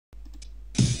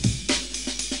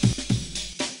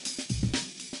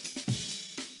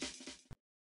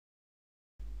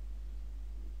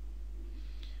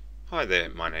Hi there,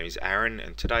 my name is Aaron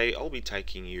and today I'll be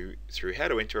taking you through how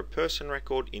to enter a person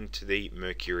record into the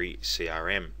Mercury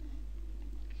CRM.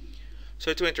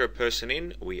 So to enter a person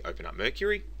in, we open up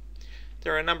Mercury.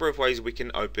 There are a number of ways we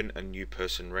can open a new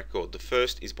person record. The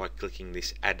first is by clicking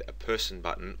this Add a Person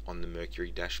button on the Mercury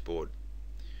dashboard.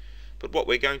 But what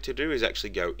we're going to do is actually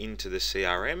go into the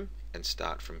CRM and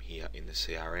start from here in the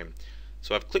CRM.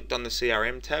 So I've clicked on the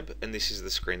CRM tab and this is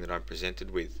the screen that I'm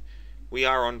presented with. We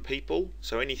are on people,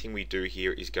 so anything we do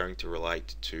here is going to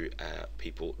relate to our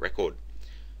people record.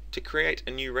 To create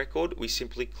a new record, we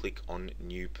simply click on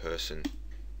New Person.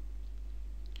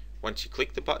 Once you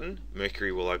click the button,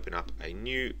 Mercury will open up a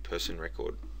new person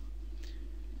record.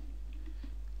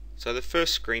 So the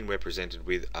first screen we're presented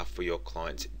with are for your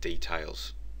client's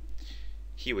details.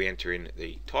 Here we enter in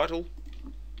the title,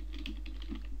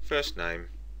 first name,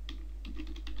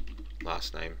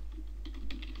 last name,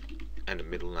 and a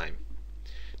middle name.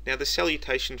 Now the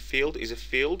salutation field is a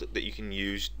field that you can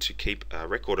use to keep a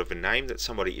record of a name that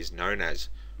somebody is known as.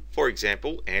 For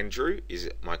example, Andrew is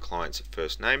my client's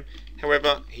first name,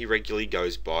 however he regularly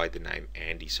goes by the name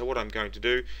Andy. So what I'm going to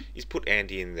do is put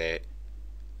Andy in there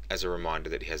as a reminder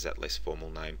that he has that less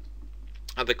formal name.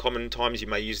 Other common times you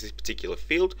may use this particular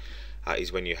field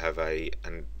is when you have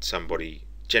somebody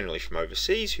generally from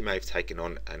overseas who may have taken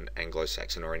on an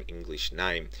Anglo-Saxon or an English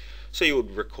name. So you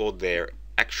would record their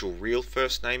actual real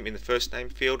first name in the first name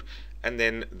field and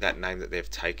then that name that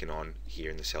they've taken on here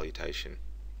in the salutation.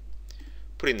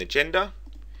 Put in the gender.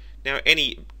 Now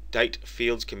any date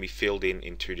fields can be filled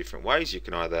in two different ways. You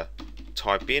can either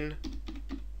type in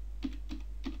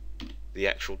the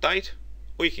actual date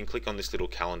or you can click on this little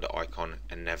calendar icon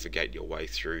and navigate your way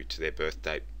through to their birth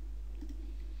date.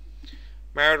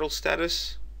 Marital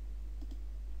status,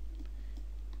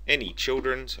 any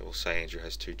children, so we'll say Andrew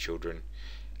has 2 children.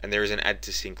 And there is an add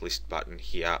to sync list button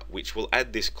here which will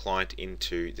add this client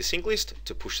into the sync list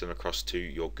to push them across to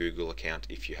your Google account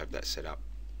if you have that set up.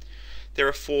 There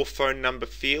are 4 phone number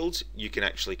fields. You can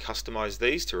actually customize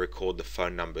these to record the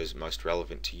phone numbers most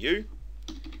relevant to you.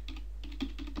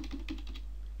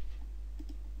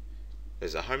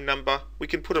 There's a home number. We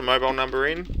can put a mobile number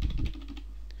in.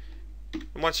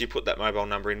 And once you put that mobile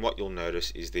number in, what you'll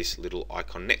notice is this little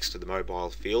icon next to the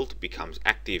mobile field becomes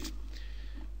active.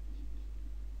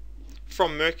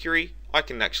 From Mercury, I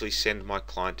can actually send my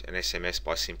client an SMS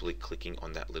by simply clicking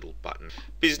on that little button.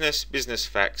 Business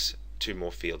fax, 2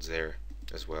 more fields there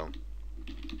as well.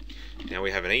 Now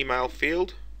we have an email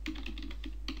field,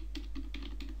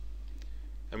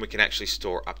 and we can actually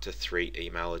store up to 3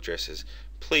 email addresses.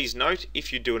 Please note,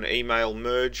 if you do an email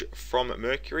merge from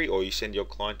Mercury or you send your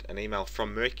client an email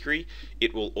from Mercury,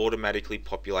 it will automatically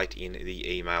populate in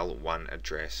the email 1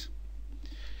 address.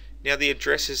 Now the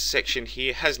addresses section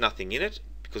here has nothing in it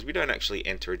because we don't actually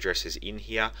enter addresses in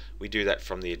here. We do that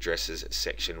from the addresses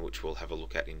section, which we'll have a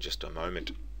look at in just a moment.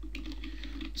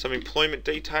 Some employment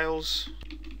details.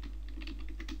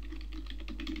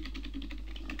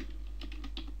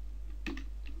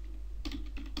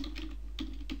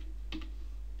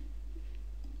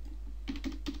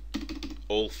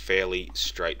 All fairly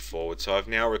straightforward. So I've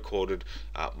now recorded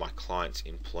my client's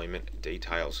employment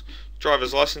details.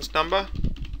 Driver's license number,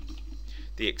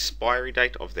 the expiry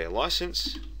date of their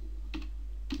license,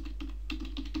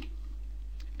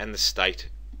 and the state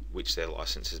which their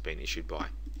license has been issued by.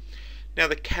 Now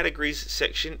the categories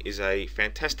section is a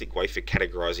fantastic way for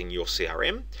categorizing your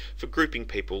CRM, for grouping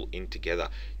people in together.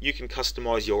 You can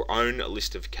customize your own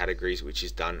list of categories, which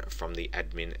is done from the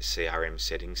admin CRM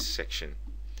settings section.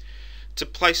 To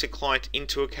place a client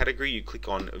into a category, you click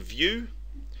on View.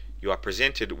 You are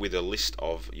presented with a list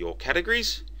of your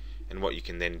categories. And what you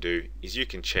can then do is you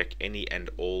can check any and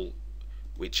all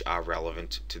which are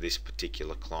relevant to this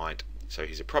particular client. So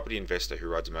he's a property investor who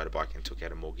rides a motorbike and took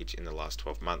out a mortgage in the last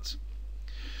 12 months.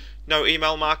 No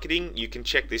email marketing. You can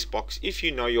check this box if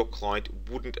you know your client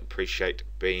wouldn't appreciate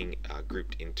being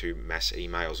grouped into mass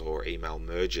emails or email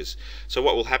merges. So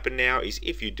what will happen now is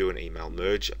if you do an email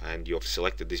merge and you've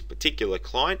selected this particular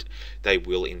client, they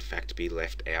will in fact be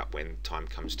left out when time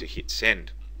comes to hit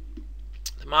send.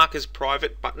 The Mark as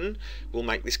Private button will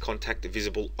make this contact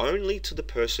visible only to the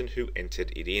person who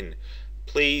entered it in.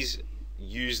 Please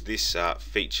use this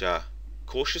feature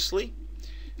cautiously.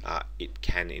 It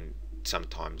can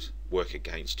sometimes work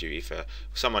against you. If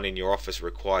someone in your office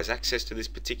requires access to this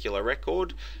particular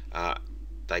record,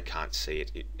 they can't see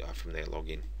it from their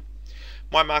login.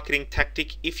 My marketing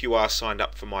tactic. If you are signed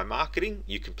up for my marketing,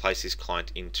 you can place this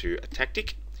client into a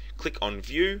tactic. Click on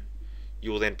View. You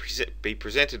will then be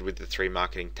presented with the 3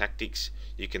 marketing tactics.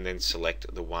 You can then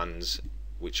select the ones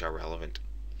which are relevant.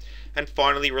 And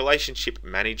finally, Relationship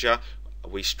Manager.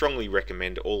 we strongly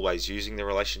recommend always using the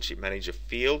relationship manager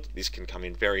field. This can come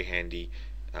in very handy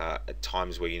at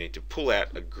times where you need to pull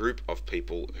out a group of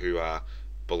people who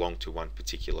belong to one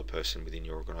particular person within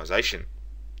your organisation.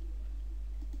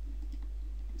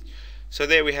 So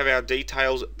there we have our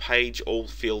details page all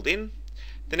filled in.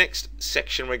 The next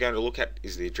section we're going to look at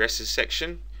is the addresses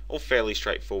section, all fairly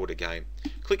straightforward again.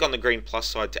 Click on the green plus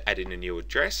side to add in a new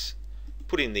address,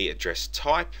 put in the address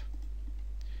type.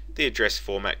 The address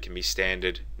format can be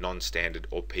standard, non-standard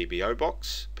or PO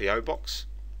box.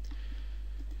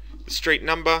 The street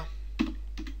number,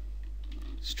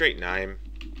 street name,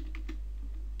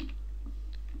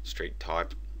 street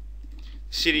type,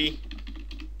 city,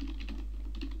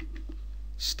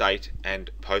 state and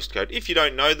postcode. If you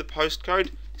don't know the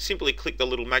postcode, simply click the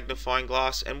little magnifying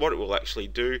glass, and what it will actually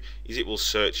do is it will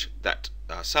search that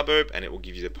suburb and it will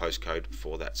give you the postcode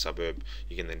for that suburb.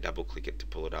 You can then double click it to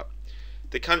pull it up.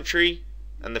 The country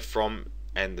and the from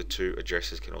and the two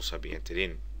addresses can also be entered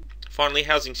in. Finally,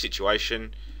 housing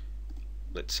situation,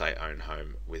 let's say own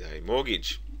home with a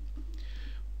mortgage.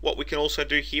 What we can also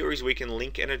do here is we can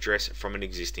link an address from an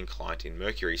existing client in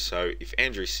Mercury. So if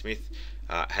Andrew Smith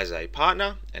has a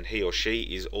partner and he or she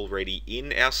is already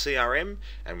in our CRM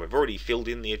and we've already filled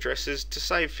in the addresses, to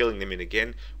save filling them in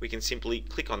again, we can simply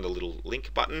click on the little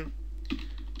link button,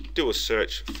 do a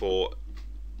search for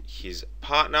his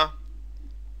partner,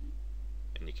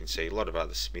 and you can see a lot of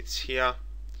other Smiths here.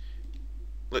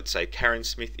 Let's say Karen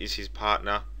Smith is his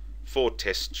partner. 4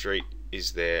 Test Street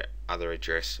is their other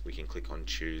address. We can click on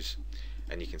choose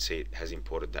and you can see it has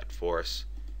imported that for us.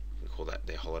 We can call that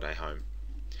their holiday home.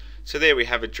 So there we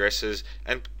have addresses,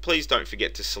 and please don't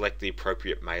forget to select the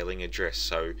appropriate mailing address.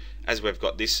 So as we've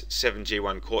got this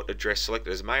 7G1 Court address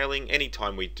selected as mailing,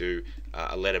 anytime we do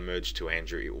a letter merge to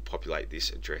Andrew, it will populate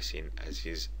this address in as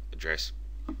his address.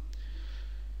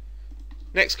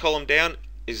 Next column down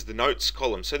is the notes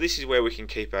column. So this is where we can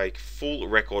keep a full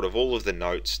record of all of the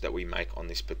notes that we make on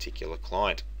this particular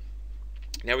client.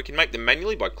 Now we can make them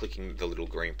manually by clicking the little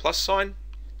green plus sign,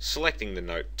 selecting the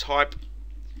note type,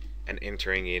 and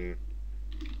entering in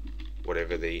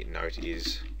whatever the note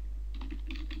is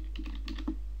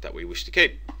that we wish to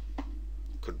keep.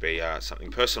 Could be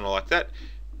something personal like that,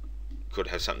 could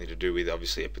have something to do with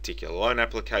obviously a particular loan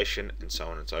application, and so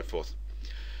on and so forth.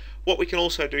 What we can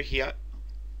also do here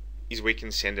is we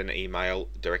can send an email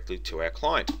directly to our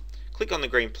client. Click on the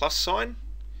green plus sign,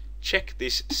 check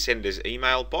this sender's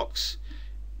email box,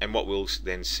 and what we'll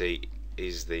then see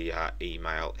is the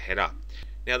email header.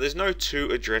 Now there's no to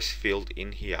address field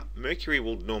in here. Mercury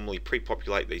will normally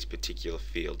pre-populate these particular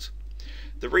fields.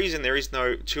 The reason there is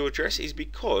no to address is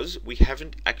because we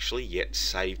haven't actually yet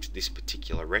saved this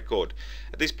particular record.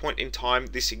 At this point in time,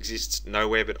 this exists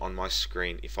nowhere but on my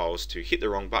screen. If I was to hit the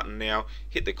wrong button now,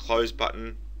 hit the close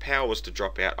button, power was to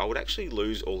drop out, I would actually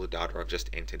lose all the data I've just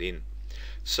entered in.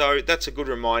 So that's a good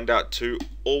reminder to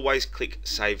always click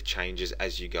Save Changes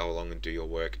as you go along and do your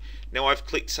work. Now I've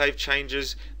clicked Save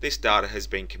Changes, this data has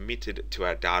been committed to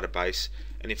our database,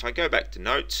 and if I go back to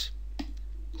Notes,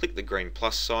 click the green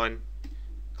plus sign,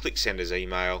 click Send as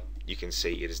Email, you can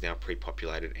see it has now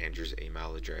pre-populated Andrew's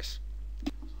email address.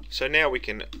 So now we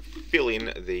can fill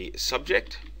in the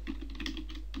subject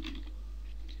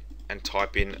and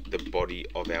type in the body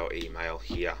of our email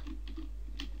here.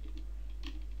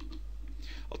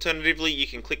 Alternatively, you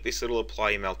can click this little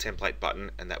Apply Email Template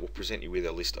button and that will present you with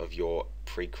a list of your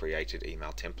pre-created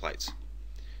email templates.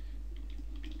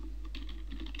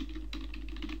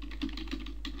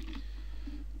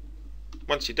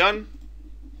 Once you're done,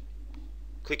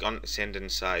 click on Send and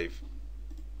Save,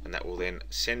 and that will then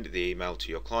send the email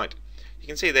to your client. You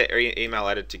can see that email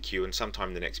added to queue, and sometime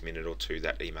in the next minute or two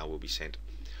that email will be sent.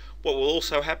 What will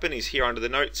also happen is here under the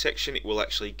notes section, it will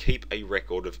actually keep a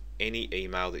record of any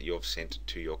email that you have sent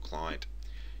to your client.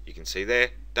 You can see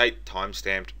there, date, time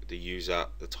stamped, the user,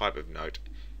 the type of note,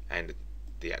 and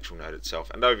the actual note itself.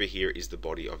 And over here is the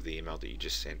body of the email that you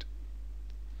just sent.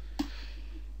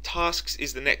 Tasks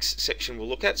is the next section we'll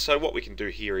look at. So what we can do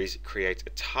here is create a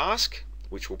task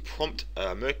which will prompt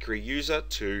a Mercury user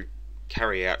to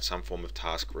carry out some form of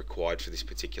task required for this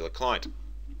particular client.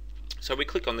 So we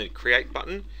click on the Create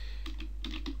button,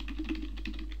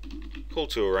 call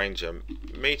to arrange a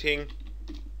meeting.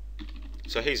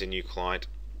 So here's a new client.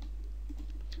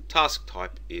 Task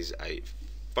type is a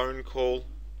phone call.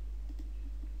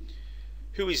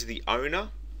 Who is the owner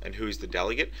and who is the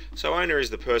delegate? So owner is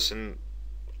the person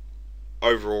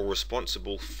overall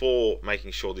responsible for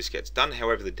making sure this gets done.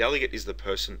 However, the delegate is the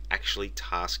person actually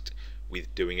tasked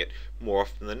with doing it. More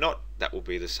often than not, that will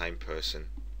be the same person.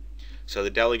 So the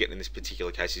delegate in this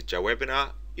particular case is Joe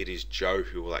Webinar. It is Joe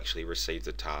who will actually receive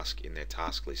the task in their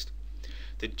task list.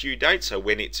 The due date, so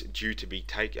when it's due to be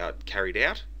carried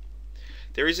out.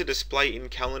 There is a display in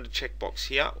calendar checkbox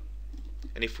here,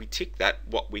 and if we tick that,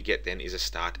 what we get then is a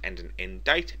start and an end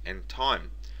date and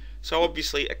time. So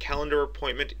obviously a calendar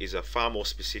appointment is a far more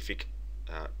specific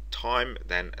time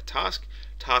than a task.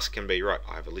 Task can be, right,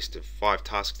 I have a list of 5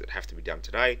 tasks that have to be done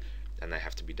today, and they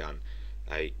have to be done.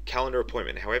 A calendar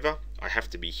appointment, however, I have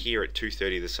to be here at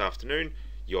 2:30 this afternoon.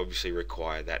 You obviously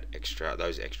require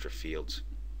those extra fields.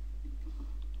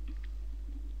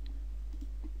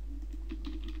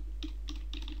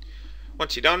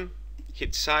 Once you're done,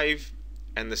 hit save,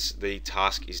 and the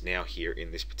task is now here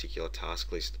in this particular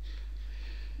task list.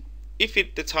 If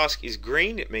the task is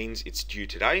green, it means it's due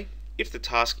today. If the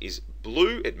task is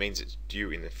blue, it means it's due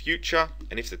in the future.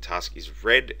 And if the task is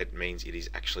red, it means it is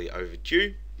actually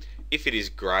overdue. If it is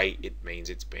grey, it means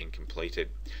it's been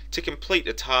completed. To complete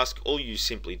a task, all you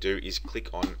simply do is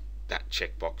click on that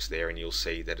checkbox there, and you'll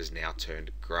see that is now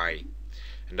turned grey.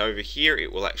 And over here,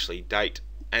 it will actually date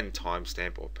and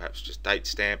timestamp, or perhaps just date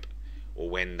stamp, or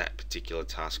when that particular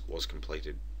task was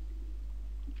completed.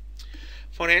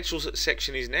 Financials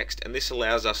section is next, and this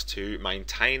allows us to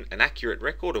maintain an accurate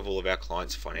record of all of our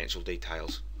clients' financial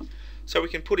details. So we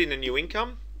can put in a new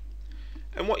income,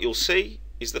 and what you'll see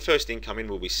is the first income in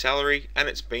will be salary, and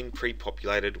it's been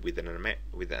pre-populated with an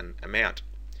amount.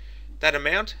 That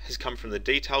amount has come from the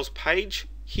details page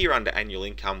here under annual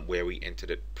income where we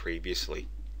entered it previously.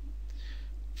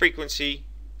 Frequency,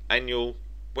 annual,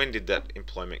 when did that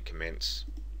employment commence?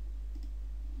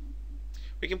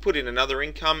 We can put in another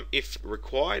income if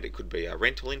required. It could be a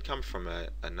rental income from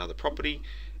another property,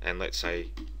 and let's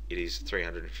say it is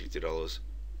 $350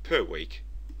 per week,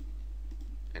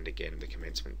 and again the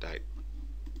commencement date.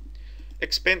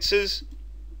 Expenses,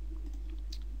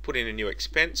 put in a new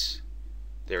expense.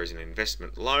 There is an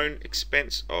investment loan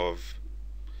expense of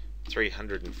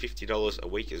 $350 a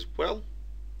week as well.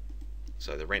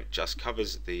 So the rent just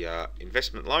covers the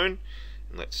investment loan,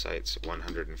 and let's say it's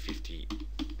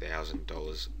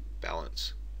 $150,000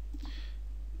 balance.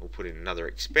 We'll put in another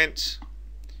expense,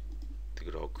 the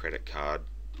good old credit card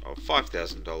of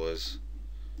 $5,000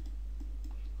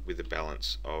 with a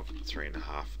balance of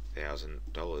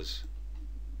 $3,500.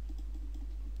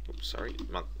 Oops, sorry,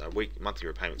 monthly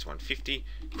repayments $150,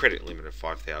 credit limit of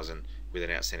 $5,000 with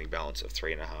an outstanding balance of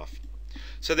 $3,500.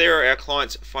 So there are our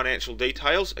clients' financial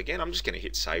details. Again, I'm just going to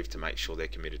hit save to make sure they're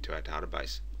committed to our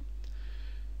database.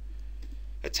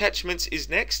 Attachments is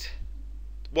next.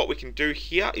 What we can do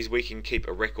here is we can keep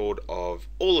a record of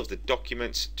all of the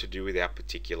documents to do with our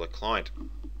particular client.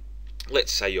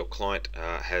 Let's say your client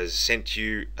has sent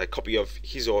you a copy of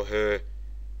his or her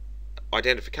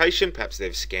identification. Perhaps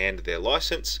they've scanned their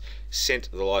license,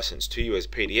 sent the license to you as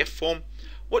PDF form.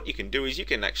 What you can do is you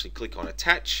can actually click on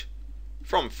attach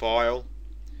from file.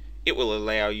 It will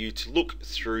allow you to look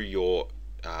through your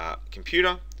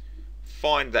computer,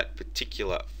 find that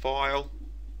particular file,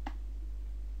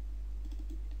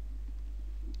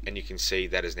 and you can see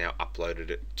that has now uploaded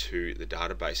it to the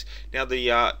database. Now the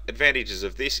advantages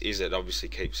of this is it obviously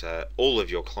keeps all of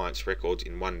your clients' records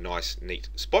in one nice neat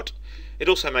spot. It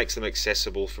also makes them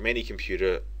accessible from any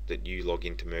computer that you log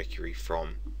into Mercury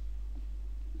from.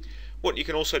 What you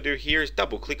can also do here is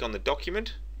double click on the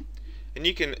document, and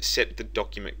you can set the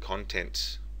document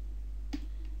contents.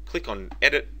 Click on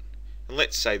edit, and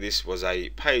let's say this was a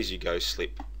pay-as-you-go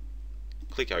slip.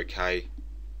 Click OK.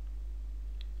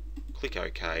 Click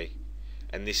OK,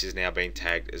 and this is now being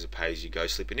tagged as a pay-as-you-go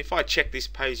slip. And if I check this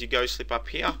pay-as-you-go slip up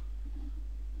here,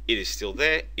 it is still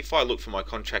there. If I look for my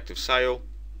contract of sale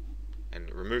and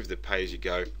remove the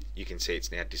pay-as-you-go, you can see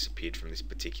it's now disappeared from this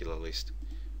particular list,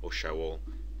 or show all.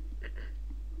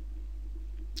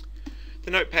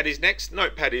 The notepad is next.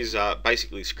 Notepad is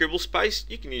basically scribble space.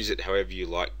 You can use it however you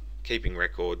like, keeping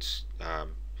records,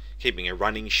 keeping a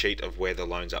running sheet of where the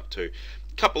loan's up to.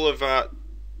 A couple of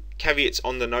caveats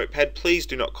on the notepad: please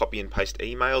do not copy and paste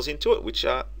emails into it, which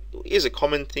is a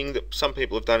common thing that some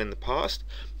people have done in the past.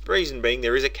 The reason being,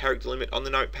 there is a character limit on the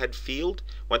notepad field.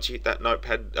 Once you hit that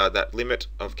notepad, that limit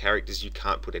of characters, you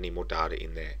can't put any more data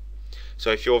in there. So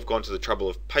if you've gone to the trouble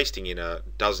of pasting in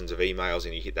dozens of emails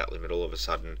and you hit that limit, all of a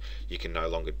sudden you can no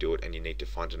longer do it, and you need to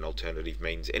find an alternative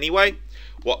means anyway.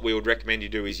 What we would recommend you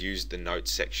do is use the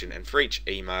notes section, and for each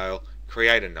email,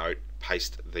 create a note,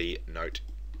 paste the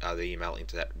email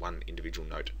into that one individual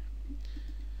note.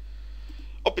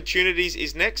 Opportunities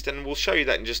is next, and we'll show you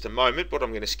that in just a moment. What I'm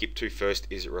going to skip to first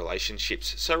is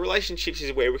relationships. So relationships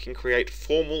is where we can create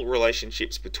formal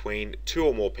relationships between two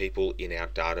or more people in our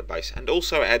database, and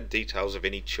also add details of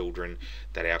any children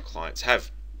that our clients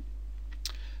have.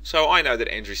 So I know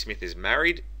that Andrew Smith is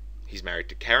married. He's married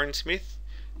to Karen Smith.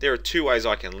 There are two ways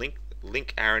I can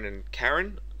link Aaron and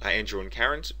Karen, Andrew and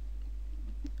Karen's.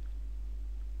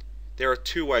 There are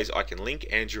two ways I can link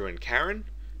Andrew and Karen.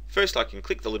 First, I can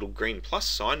click the little green plus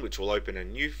sign, which will open a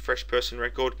new fresh person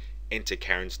record, enter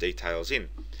Karen's details in.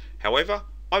 However,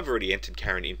 I've already entered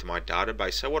Karen into my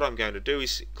database, so what I'm going to do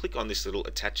is click on this little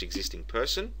attach existing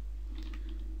person,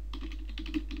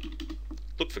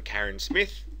 look for Karen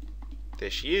Smith, there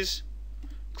she is,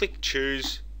 click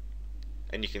choose,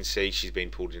 and you can see she's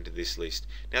been pulled into this list.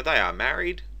 Now they are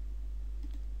married,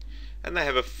 and they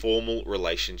have a formal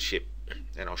relationship,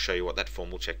 and I'll show you what that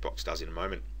formal checkbox does in a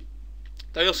moment.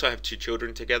 They also have two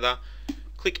children together.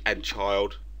 Click add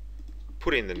child,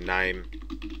 put in the name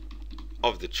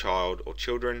of the child or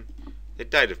children, their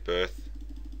date of birth,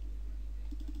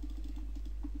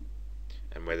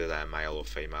 and whether they are male or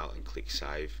female, and click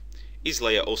save. Is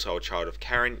Leah also a child of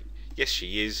Karen? Yes,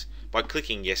 she is. By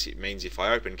clicking yes, it means if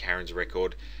I open Karen's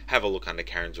record, have a look under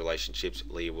Karen's relationships,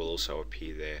 Leah will also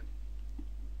appear there.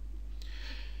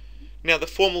 Now the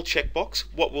formal checkbox,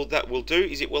 what that will do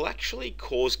is it will actually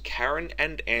cause Karen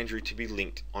and Andrew to be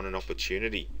linked on an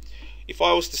opportunity. If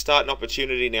I was to start an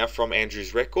opportunity now from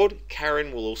Andrew's record,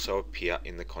 Karen will also appear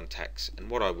in the contacts.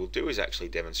 And what I will do is actually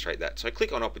demonstrate that. So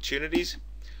click on opportunities,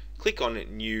 click on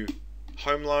new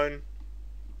home loan,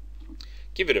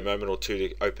 give it a moment or two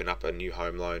to open up a new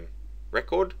home loan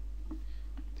record.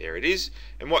 There it is.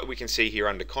 And what we can see here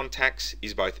under contacts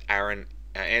is both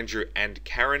Andrew and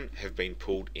Karen have been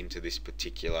pulled into this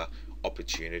particular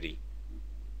opportunity.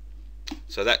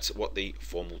 So that's what the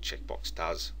formal checkbox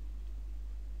does.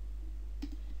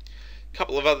 A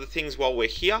couple of other things while we're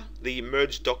here. The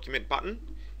merge document button.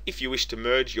 If you wish to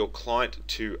merge your client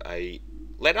to a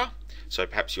letter, so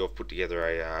perhaps you've put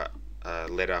together a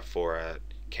letter for a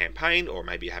campaign, or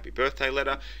maybe a happy birthday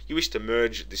letter, you wish to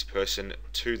merge this person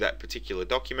to that particular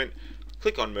document,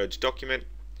 click on merge document,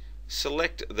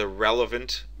 select the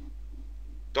relevant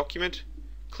document,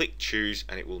 click choose,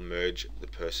 and it will merge the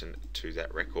person to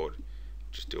that record.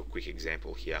 Just do a quick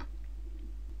example here.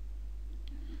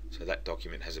 So that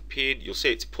document has appeared. You'll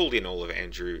see it's pulled in all of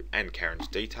Andrew and Karen's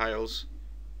details.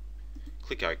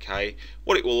 Click OK.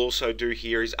 What it will also do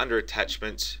here is under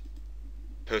attachments,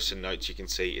 person notes, you can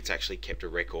see it's actually kept a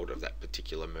record of that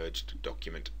particular merged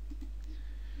document.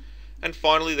 And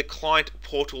finally, the client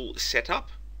portal setup.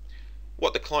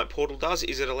 What the client portal does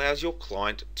is it allows your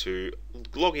client to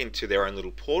log into their own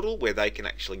little portal where they can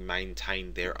actually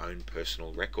maintain their own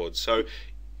personal records. So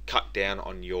cut down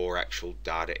on your actual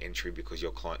data entry because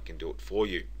your client can do it for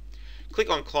you.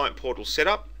 Click on client portal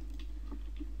setup,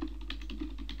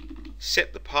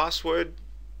 set the password,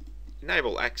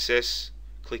 enable access,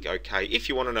 click OK. If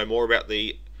you want to know more about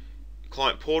the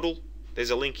client portal, there's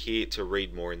a link here to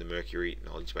read more in the Mercury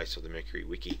knowledge base or the Mercury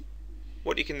wiki.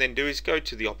 What you can then do is go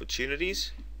to the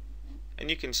opportunities,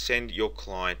 and you can send your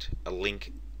client a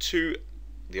link to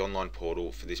the online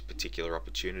portal for this particular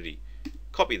opportunity.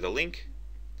 Copy the link,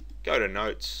 go to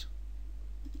notes,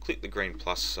 click the green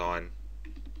plus sign,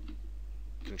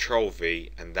 Control V,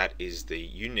 and that is the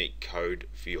unique code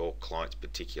for your client's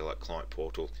particular client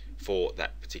portal for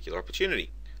that particular opportunity.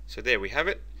 So there we have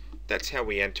it. That's how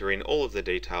we enter in all of the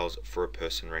details for a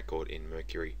person record in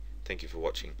Mercury. Thank you for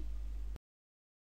watching.